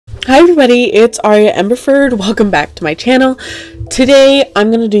Hi everybody, it's Aria Emberford. Welcome back to my channel. Today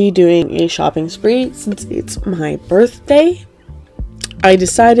I'm going to be doing a shopping spree since it's my birthday. I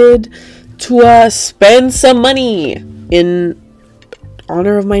decided to spend some money in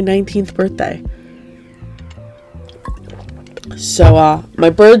honor of my 19th birthday. So my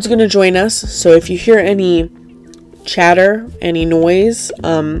bird's going to join us, so if you hear any chatter, any noise,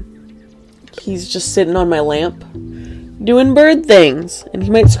 he's just sitting on my lamp doing bird things, and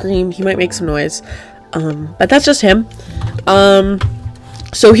he might scream, he might make some noise, but that's just him.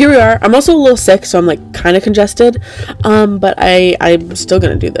 So here we are. I'm also a little sick, so I'm like kind of congested, but I'm still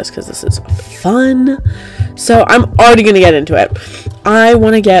gonna do this because this is fun. So I'm already gonna get into it. I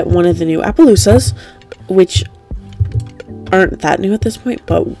want to get one of the new Appaloosas, which aren't that new at this point,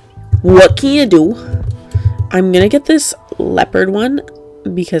 but what can you do? I'm gonna get this leopard one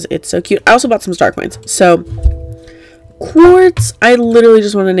because it's so cute. I also bought some star coins. So Quartz, I literally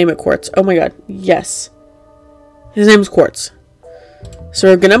just want to name it Quartz. Oh my god, yes. His name's Quartz. So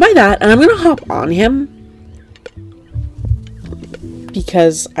we're gonna buy that, and I'm gonna hop on him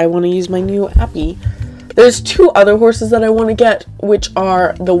because I want to use my new appy. There's two other horses that I want to get, which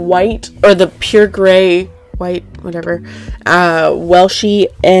are the white, or the pure gray, white, whatever, Welshie,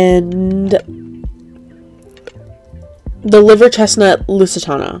 and the liver chestnut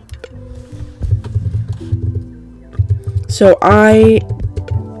Lusitano. So I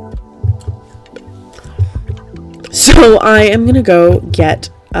am gonna go get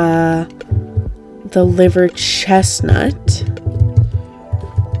the liver chestnut,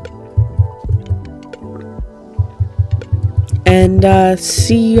 and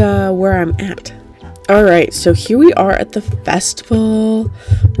see where I'm at. Alright, so here we are at the festival.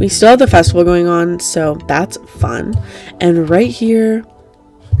 We still have the festival going on, so that's fun. And right here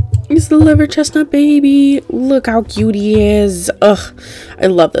is the liver chestnut baby. Look how cute he is. Ugh, I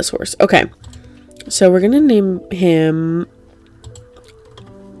love this horse. Okay, so we're gonna name him,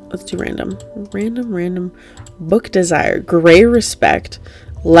 let's do random. Book Desire, Gray Respect,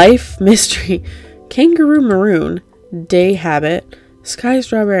 Life Mystery, Kangaroo Maroon, Day Habit, Sky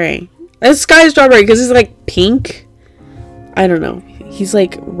Strawberry. It's Sky Strawberry because he's like pink. I don't know, he's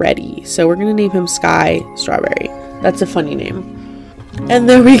like ready, so we're gonna name him Sky Strawberry. That's a funny name. And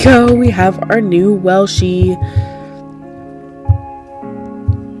there we go, we have our new Welshie.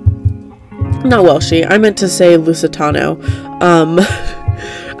 Not Welshie, I meant to say Lusitano.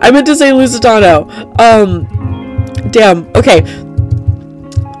 Damn, okay.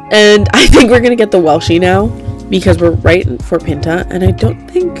 And I think we're gonna get the Welshie now because we're right in Fort Pinta, and I don't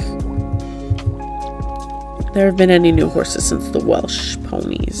think there have been any new horses since the Welsh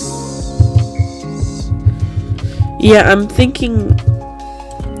ponies. Yeah,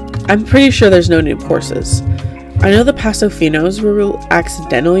 I'm pretty sure there's no new horses. I know the Paso Finos were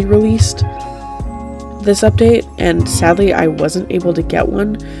accidentally released this update, and sadly I wasn't able to get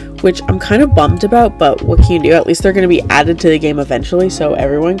one, which I'm kind of bummed about, but what can you do? At least they're going to be added to the game eventually, so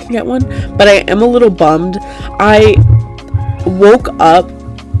everyone can get one. But I am a little bummed. I woke up,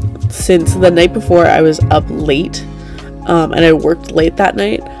 since the night before I was up late, and I worked late that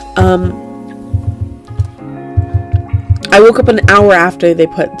night. I woke up an hour after they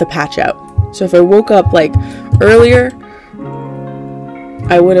put the patch out. So if I woke up like earlier,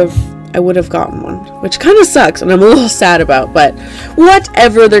 I would have gotten one, which kind of sucks and I'm a little sad about, but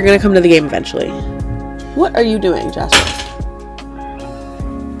whatever, they're gonna come to the game eventually. What are you doing, Jasper?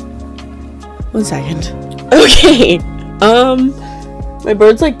 1 second. Okay. My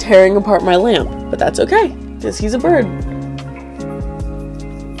bird's like tearing apart my lamp, but that's okay because he's a bird.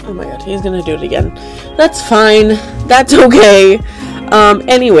 Oh my god, he's gonna do it again. That's fine. That's okay.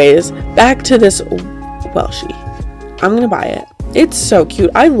 Anyways, back to this Welshie. I'm gonna buy it. It's so cute.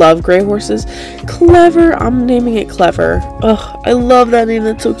 I love gray horses. Clever. I'm naming it Clever. Ugh, I love that name.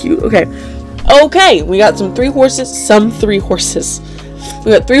 That's so cute. Okay. Okay, we got three horses. We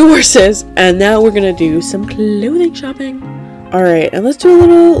got 3 horses, and now we're gonna do some clothing shopping. Alright, and let's do a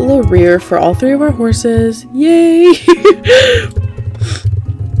little rear for all 3 of our horses. Yay!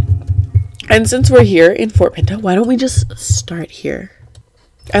 And since we're here in Fort Pinta, why don't we just start here?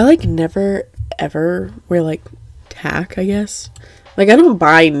 I like never ever wear like tack, I guess. Like I don't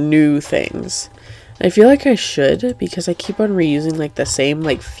buy new things. I feel like I should because I keep on reusing like the same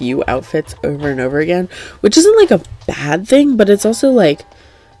like few outfits over and over again, which isn't like a bad thing, but it's also like,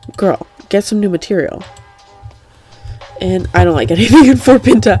 girl, get some new material. And I don't like anything in Fort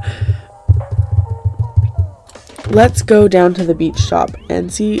Pinta. Let's go down to the beach shop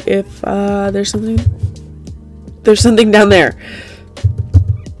and see if there's something down there.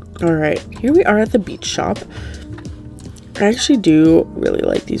 Alright, here we are at the beach shop. I actually do really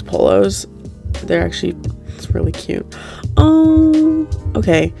like these polos. They're actually, it's really cute. Oh,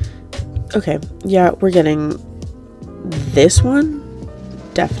 okay. Okay, yeah, we're getting this one.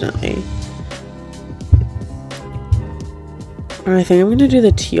 Definitely. And I think I'm gonna do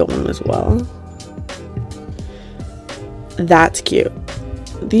the teal one as well. That's cute.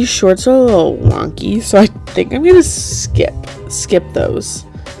 These shorts are a little wonky, so I think I'm gonna skip those.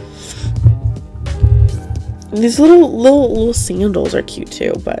 These little sandals are cute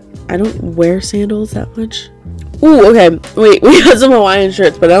too, but I don't wear sandals that much. Ooh, okay. Wait, we got some Hawaiian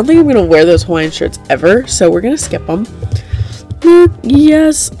shirts, but I don't think I'm gonna wear those Hawaiian shirts ever, so we're gonna skip them.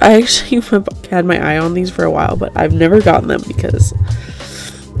 Yes, I actually had my eye on these for a while, but I've never gotten them because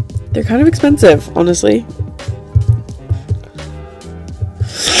they're kind of expensive, honestly.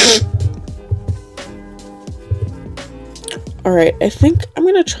 Alright, I think I'm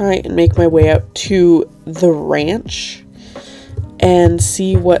gonna try and make my way out to the ranch and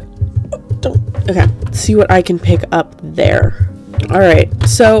see what see what I can pick up there. Alright,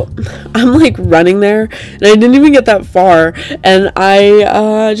 so I'm like running there and I didn't even get that far, and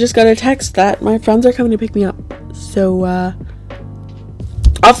I just got a text that my friends are coming to pick me up. So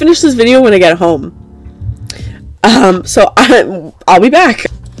I'll finish this video when I get home. So I'll be back.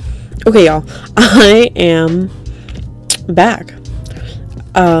 Okay, y'all, I am back.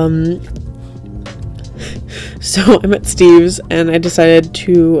 So I'm at Steve's and I decided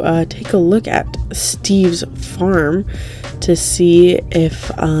to take a look at Steve's farm to see if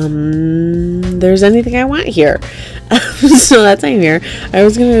there's anything I want here. So that's why I'm here. I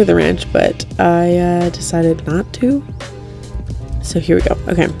was gonna go to the ranch, but I decided not to. So here we go.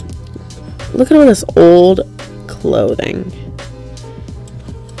 Okay, look at all this old clothing.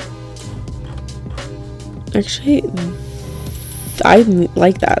 Actually, I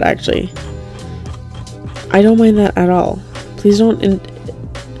like that. Actually, I don't mind that at all. Please don't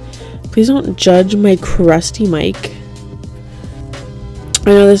judge my crusty mic.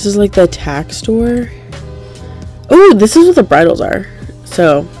 I know this is like the tack store. Oh, this is what the bridles are.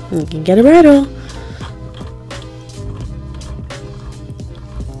 So you can get a bridle.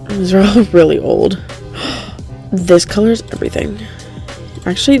 These are all really old. This color's everything.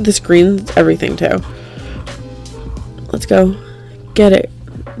 Actually, this green's everything too. Let's go. Get it.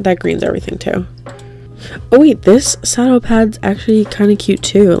 That green's everything too. Oh wait, this saddle pad's actually kind of cute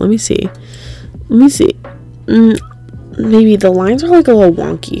too. Let me see. Maybe the lines are like a little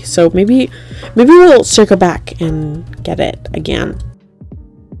wonky, so maybe we'll circle back and get it again.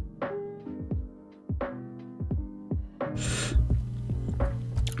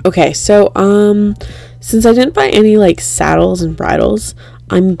 Okay, so since I didn't buy any like saddles and bridles,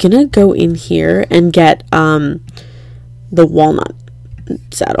 I'm gonna go in here and get the walnut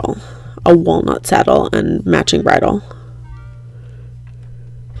saddle, a walnut saddle and matching bridle.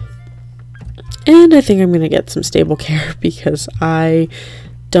 And I think I'm gonna get some stable care because I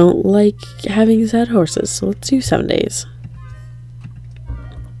don't like having sad horses. So let's do 7 days.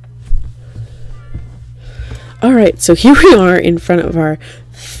 Alright, so here we are in front of our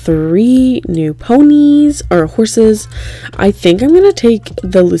 3 new ponies or horses. I think I'm gonna take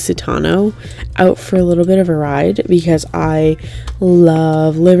the Lusitano out for a little bit of a ride because I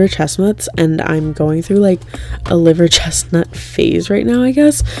love liver chestnuts and I'm going through like a liver chestnut phase right now, I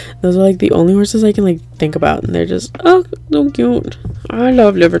guess. Those are like the only horses I can like think about, and they're just so cute. I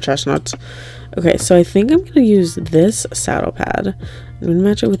love liver chestnuts. Okay, so I think I'm gonna use this saddle pad. I'm gonna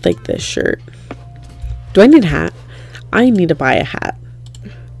match it with like this shirt. Do I need a hat? I need to buy a hat.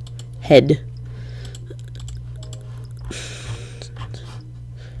 Head.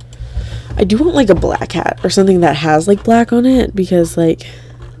 I do want like a black hat or something that has like black on it, because like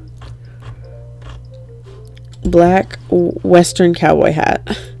black western cowboy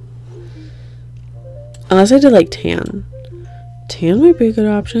hat. Unless I did like tan. Tan might be a good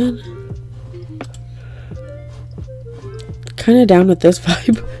option. Kind of down with this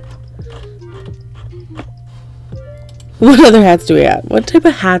vibe. What other hats do we have? What type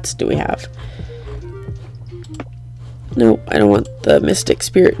of hats do we have? Nope, I don't want the Mystic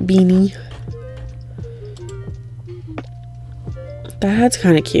Spirit beanie. That hat's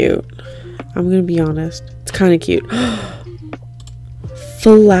kind of cute. I'm gonna be honest. It's kind of cute.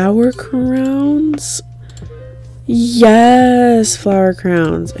 Flower crowns? Yes, flower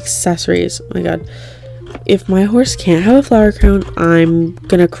crowns. Accessories. Oh my god. If my horse can't have a flower crown, I'm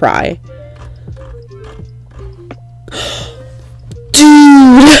gonna cry.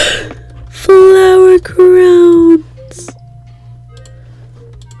 Dude! Flower crowns!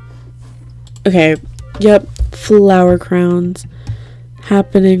 Okay, yep, flower crowns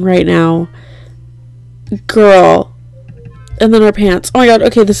happening right now. Girl, And then our pants. Oh my god,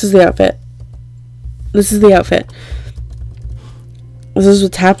 okay, this is the outfit. This is the outfit. This is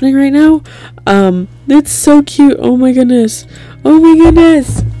what's happening right now. It's so cute. Oh my goodness. Oh my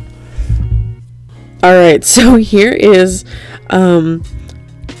goodness. Alright, so here is our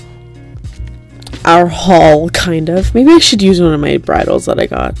haul, kind of. Maybe I should use one of my bridles that I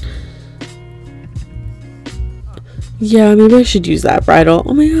got. Yeah, maybe I should use that bridle.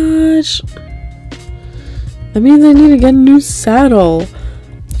 Oh my gosh. That means I need to get a new saddle.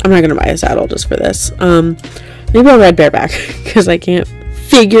 I'm not gonna buy a saddle just for this. Maybe I'll ride bareback because I can't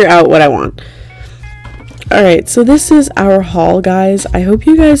figure out what I want. Alright, so this is our haul, guys. I hope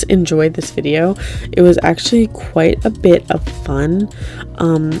you guys enjoyed this video. It was actually quite a bit of fun.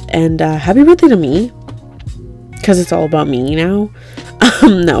 And happy birthday to me, because it's all about me now.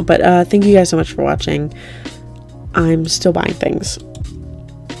 No, but thank you guys so much for watching. I'm still buying things.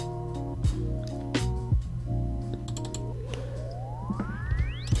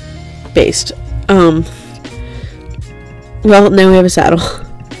 Based. Well, now we have a saddle.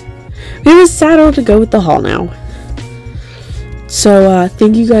 We have a saddle to go with the haul now. So,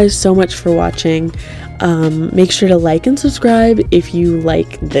 thank you guys so much for watching. Make sure to like and subscribe if you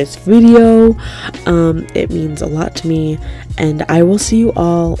like this video. It means a lot to me. And I will see you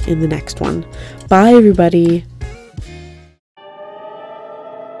all in the next one. Bye, everybody.